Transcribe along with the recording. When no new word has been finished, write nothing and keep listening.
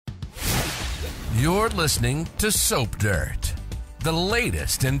You're listening to Soap Dirt, the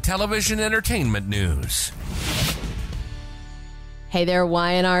latest in television entertainment news. Hey there,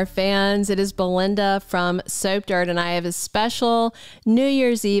 Y&R fans. It is Belinda from Soap Dirt, and I have a special New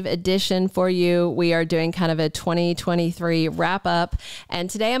Year's Eve edition for you. We are doing kind of a 2023 wrap-up, and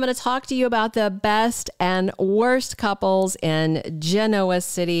today I'm going to talk to you about the best and worst couples in Genoa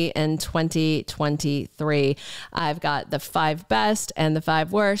City in 2023. I've got the 5 best and the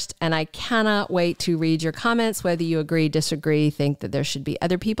 5 worst, and I cannot wait to read your comments, whether you agree, disagree, think that there should be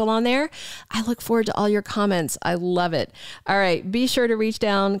other people on there. I look forward to all your comments. I love it. All right, be sure to reach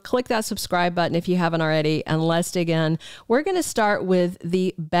down, click that subscribe button if you haven't already, and let's dig in. We're going to start with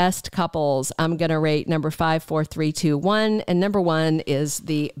the best couples. I'm going to rate number 5, 4, 3, 2, 1, and number 1 is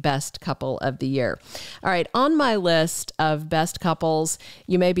the best couple of the year. All right, on my list of best couples,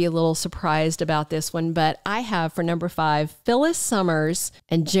 you may be a little surprised about this one, but I have for number 5, Phyllis Summers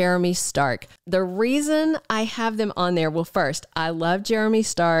and Jeremy Stark. The reason I have them on there, well, first, I love Jeremy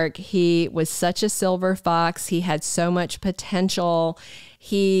Stark. He was such a silver fox. He had so much potential.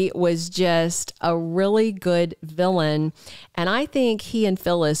 He was just a really good villain. And I think he and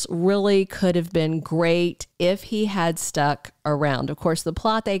Phyllis really could have been great if he had stuck around. Of course, the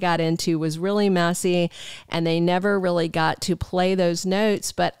plot they got into was really messy and they never really got to play those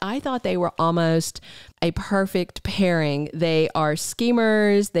notes, but I thought they were almost a perfect pairing. They are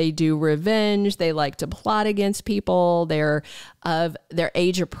schemers, they do revenge, they like to plot against people, they're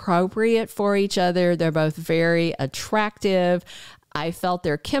age appropriate for each other, they're both very attractive. I felt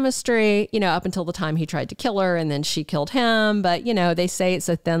their chemistry, up until the time he tried to kill her and then she killed him. But, they say it's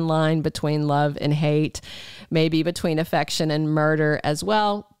a thin line between love and hate, maybe between affection and murder as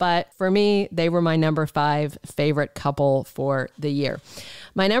well. But for me, they were my number 5 favorite couple for the year.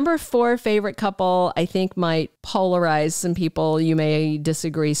 My number 4 favorite couple, I think might polarize some people. You may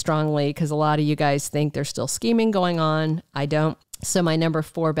disagree strongly because a lot of you guys think there's still scheming going on. I don't. So my number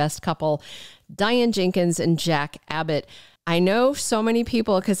 4 best couple, Diane Jenkins and Jack Abbott. I know so many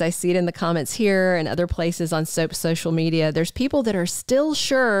people, because I see it in the comments here and other places on Soap social media, there's people that are still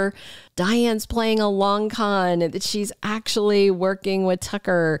sure Diane's playing a long con, that she's actually working with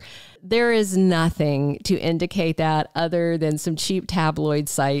Tucker. There is nothing to indicate that other than some cheap tabloid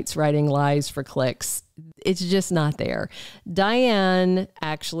sites writing lies for clicks. It's just not there. Diane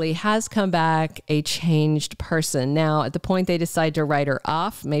actually has come back a changed person. Now, at the point they decide to write her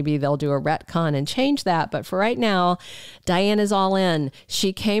off, maybe they'll do a retcon and change that. But for right now, Diane is all in.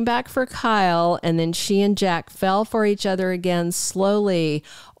 She came back for Kyle, and then she and Jack fell for each other again slowly,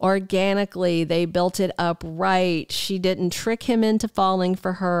 organically. They built it up right. She didn't trick him into falling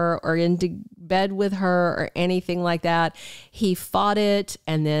for her or into bed with her or anything like that. He fought it,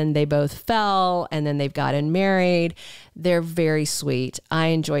 and then they both fell, and then they've gotten married. They're very sweet. I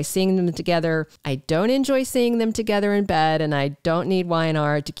enjoy seeing them together. I don't enjoy seeing them together in bed, and I don't need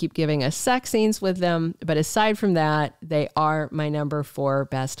Y&R to keep giving us sex scenes with them. But aside from that, they are my number 4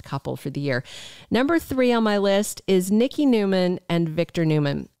 best couple for the year. Number 3 on my list is Nikki Newman and Victor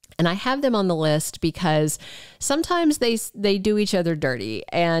Newman. And I have them on the list because sometimes they do each other dirty.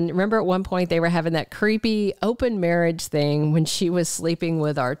 And remember at one point they were having that creepy open marriage thing when she was sleeping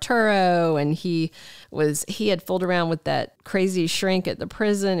with Arturo and he had fooled around with that crazy shrink at the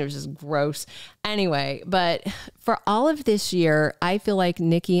prison. It was just gross. Anyway, but for all of this year, I feel like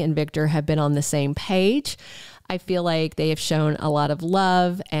Nikki and Victor have been on the same page. I feel like they have shown a lot of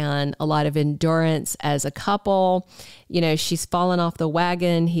love and a lot of endurance as a couple. She's fallen off the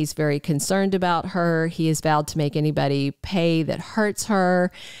wagon. He's very concerned about her. He has vowed to make anybody pay that hurts her.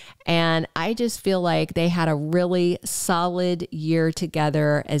 And I just feel like they had a really solid year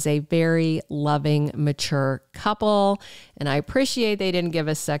together as a very loving, mature couple. And I appreciate they didn't give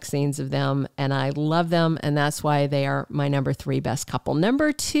us sex scenes of them. And I love them. And that's why they are my number 3 best couple.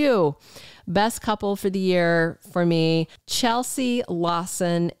 Number 2, best couple for the year for me, Chelsea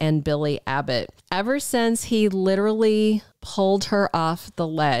Lawson and Billy Abbott. Ever since he literally pulled her off the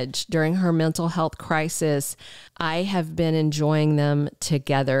ledge during her mental health crisis, I have been enjoying them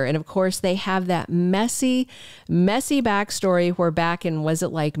together. And of course, they have that messy backstory where back in, was it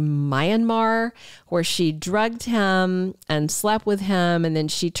like Myanmar, where she drugged him and slept with him, and then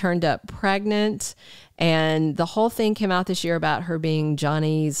she turned up pregnant. And the whole thing came out this year about her being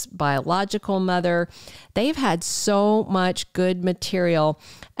Johnny's biological mother. They've had so much good material.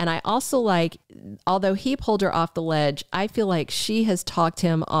 And I also like, although he pulled her off the ledge, I feel like she has talked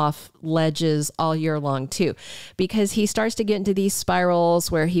him off ledges all year long too, because he starts to get into these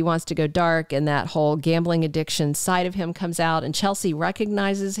spirals where he wants to go dark and that whole gambling addiction side of him comes out, and Chelsea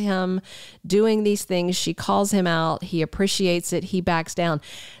recognizes him doing these things. She calls him out. He appreciates it. He backs down.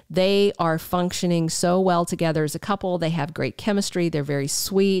 They are functioning so well together as a couple. They have great chemistry. They're very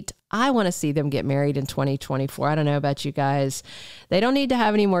sweet. I want to see them get married in 2024. I don't know about you guys. They don't need to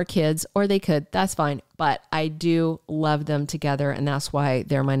have any more kids, or they could. That's fine. But I do love them together, and that's why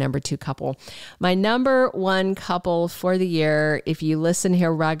they're my number 2 couple. My number 1 couple for the year, if you listen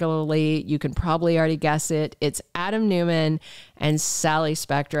here regularly, you can probably already guess it. It's Adam Newman and Sally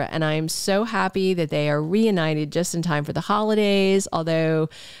Spectra. And I am so happy that they are reunited just in time for the holidays. Although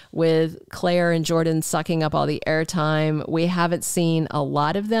with Claire and Jordan sucking up all the airtime, we haven't seen a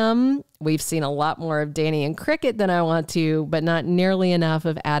lot of them. We've seen a lot more of Danny and Cricket than I want to, but not nearly enough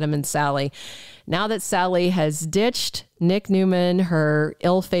of Adam and Sally. Now that Sally has ditched Nick Newman, her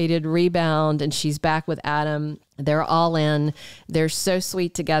ill-fated rebound, and she's back with Adam, they're all in. They're so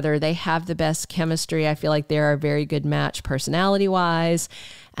sweet together. They have the best chemistry. I feel like they're a very good match personality-wise.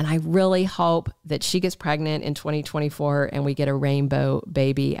 And I really hope that she gets pregnant in 2024 and we get a rainbow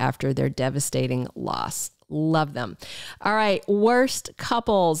baby after their devastating loss. Love them. All right. Worst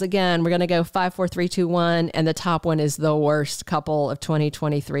couples. Again, we're going to go 5, 4, 3, 2, 1. And the top one is the worst couple of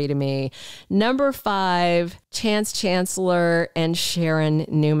 2023 to me. Number 5, Chance Chancellor and Sharon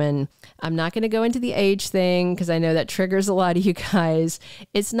Newman. I'm not going to go into the age thing because I know that triggers a lot of you guys.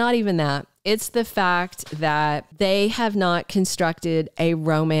 It's not even that. It's the fact that they have not constructed a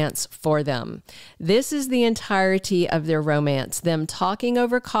romance for them. This is the entirety of their romance. Them talking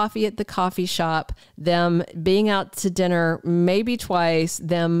over coffee at the coffee shop, them being out to dinner maybe twice,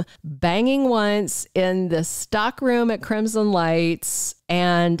 them banging once in the stock room at Crimson Lights,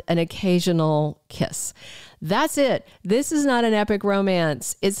 and an occasional kiss. That's it. This is not an epic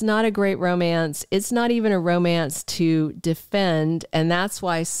romance. It's not a great romance. It's not even a romance to defend. And that's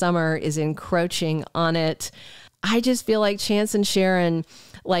why Summer is encroaching on it. I just feel like Chance and Sharon,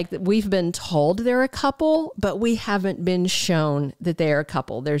 like we've been told they're a couple, but we haven't been shown that they are a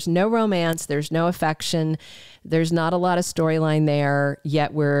couple. There's no romance. There's no affection. There's not a lot of storyline there,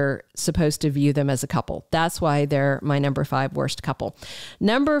 yet we're supposed to view them as a couple. That's why they're my number 5 worst couple.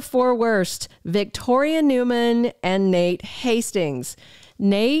 Number 4 worst, Victoria Newman and Nate Hastings.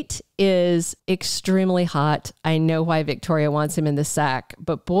 Nate is extremely hot. I know why Victoria wants him in the sack,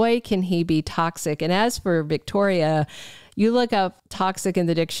 but boy, can he be toxic. And as for Victoria, you look up toxic in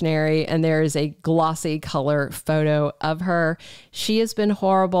the dictionary and there is a glossy color photo of her. She has been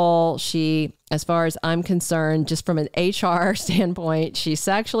horrible. She, as far as I'm concerned, just from an HR standpoint, she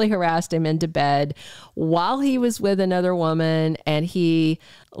sexually harassed him into bed while he was with another woman, and he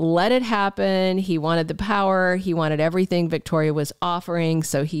let it happen. He wanted the power. He wanted everything Victoria was offering.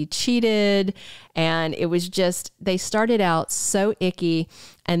 So he cheated. And it was just, they started out so icky.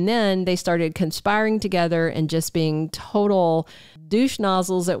 And then they started conspiring together and just being total douche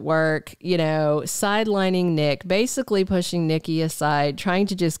nozzles at work, you know, sidelining Nick, basically pushing Nikki aside, trying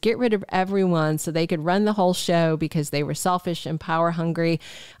to just get rid of everyone so they could run the whole show because they were selfish and power hungry.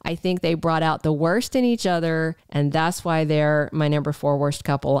 I think they brought out the worst in each other, and that's why they're my number 4 worst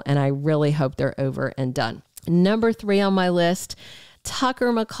couple, and I really hope they're over and done. Number 3 on my list,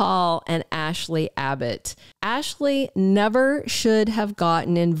 Tucker McCall and Ashley Abbott. Ashley never should have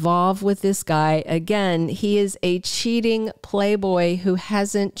gotten involved with this guy. Again, he is a cheating playboy who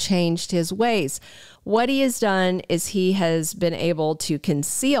hasn't changed his ways. What he has done is he has been able to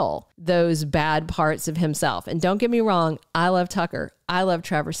conceal those bad parts of himself. And don't get me wrong, I love Tucker. I love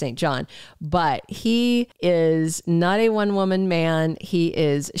Trevor St. John, but he is not a one-woman man. He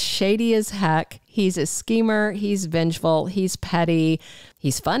is shady as heck. He's a schemer. He's vengeful. He's petty.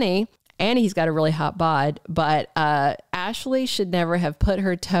 He's funny. And he's got a really hot bod. But Ashley should never have put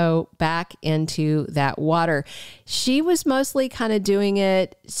her toe back into that water. She was mostly kind of doing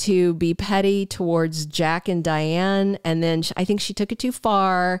it to be petty towards Jack and Diane. And then I think she took it too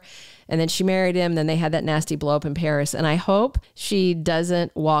far. And then she married him. Then they had that nasty blow up in Paris. And I hope she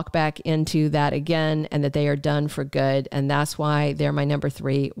doesn't walk back into that again and that they are done for good. And that's why they're my number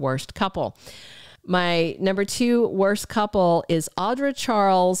 3 worst couple. My number 2 worst couple is Audra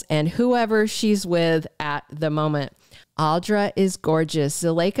Charles and whoever she's with at the moment. Audra is gorgeous.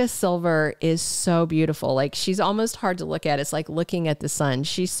 Zuleika Silver is so beautiful. Like, she's almost hard to look at. It's like looking at the sun.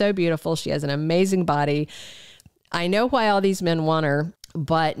 She's so beautiful. She has an amazing body. I know why all these men want her,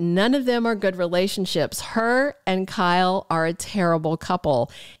 but none of them are good relationships. Her and Kyle are a terrible couple.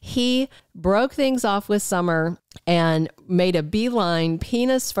 He broke things off with Summer and made a beeline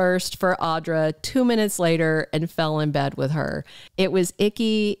penis first for Audra 2 minutes later and fell in bed with her. It was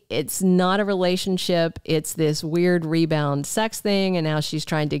icky. It's not a relationship. It's this weird rebound sex thing. And now she's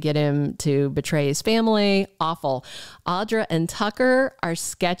trying to get him to betray his family. Awful. Audra and Tucker are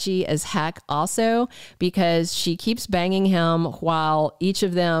sketchy as heck also, because she keeps banging him while each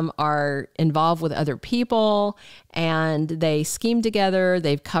of them are involved with other people, and they scheme together.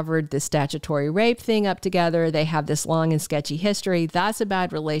 They've covered the statutory rape thing up together. They have this long and sketchy history. That's a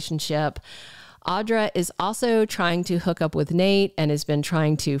bad relationship. Audra is also trying to hook up with Nate and has been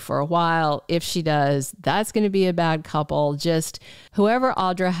trying to for a while. If she does, that's going to be a bad couple. Just whoever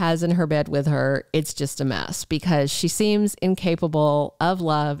Audra has in her bed with her, it's just a mess because she seems incapable of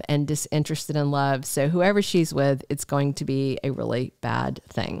love and disinterested in love. So whoever she's with, it's going to be a really bad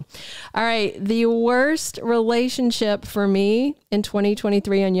thing. All right. The worst relationship for me in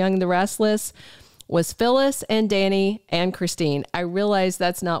 2023 on Young and the Restless was Phyllis and Danny and Christine. I realize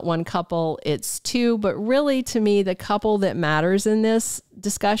that's not one couple, it's two, but really to me, the couple that matters in this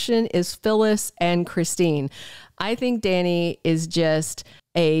discussion is Phyllis and Christine. I think Danny is just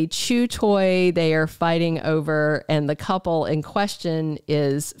a chew toy they are fighting over, and the couple in question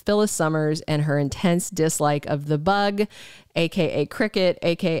is Phyllis Summers and her intense dislike of the bug, aka Cricket,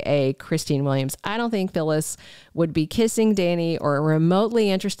 aka Christine Williams. I don't think Phyllis would be kissing Danny or remotely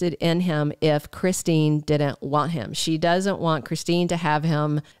interested in him if Christine didn't want him. She doesn't want Christine to have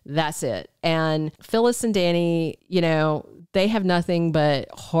him. That's it. And Phyllis and Danny, you know, they have nothing but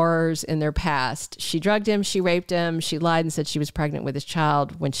horrors in their past. She drugged him, she raped him, she lied and said she was pregnant with his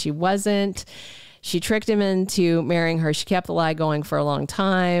child when she wasn't. She tricked him into marrying her. She kept the lie going for a long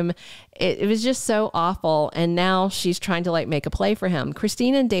time. It was just so awful. And now she's trying to like make a play for him.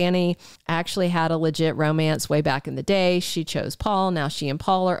 Christine and Danny actually had a legit romance way back in the day. She chose Paul. Now she and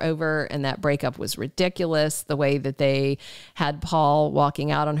Paul are over, and that breakup was ridiculous. The way that they had Paul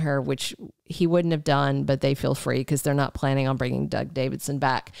walking out on her, which he wouldn't have done, but they feel free because they're not planning on bringing Doug Davidson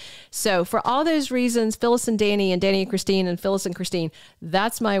back. So for all those reasons, Phyllis and Danny and Christine and Phyllis and Christine,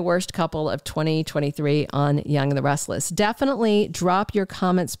 that's my worst couple of 2023 on Young and the Restless. Definitely drop your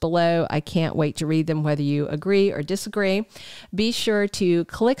comments below. I can't wait to read them, whether you agree or disagree. Be sure to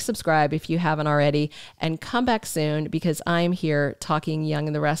click subscribe if you haven't already, and come back soon because I'm here talking Young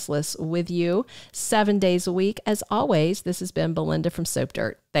and the Restless with you 7 days a week. As always, this has been Belinda from Soap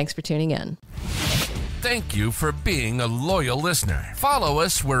Dirt. Thanks for tuning in. Thank you for being a loyal listener. Follow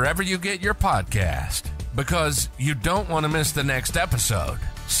us wherever you get your podcast, because you don't want to miss the next episode.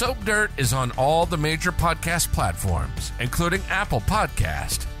 Soap Dirt is on all the major podcast platforms, including Apple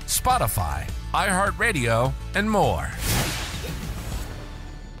Podcast, Spotify, iHeartRadio, and more.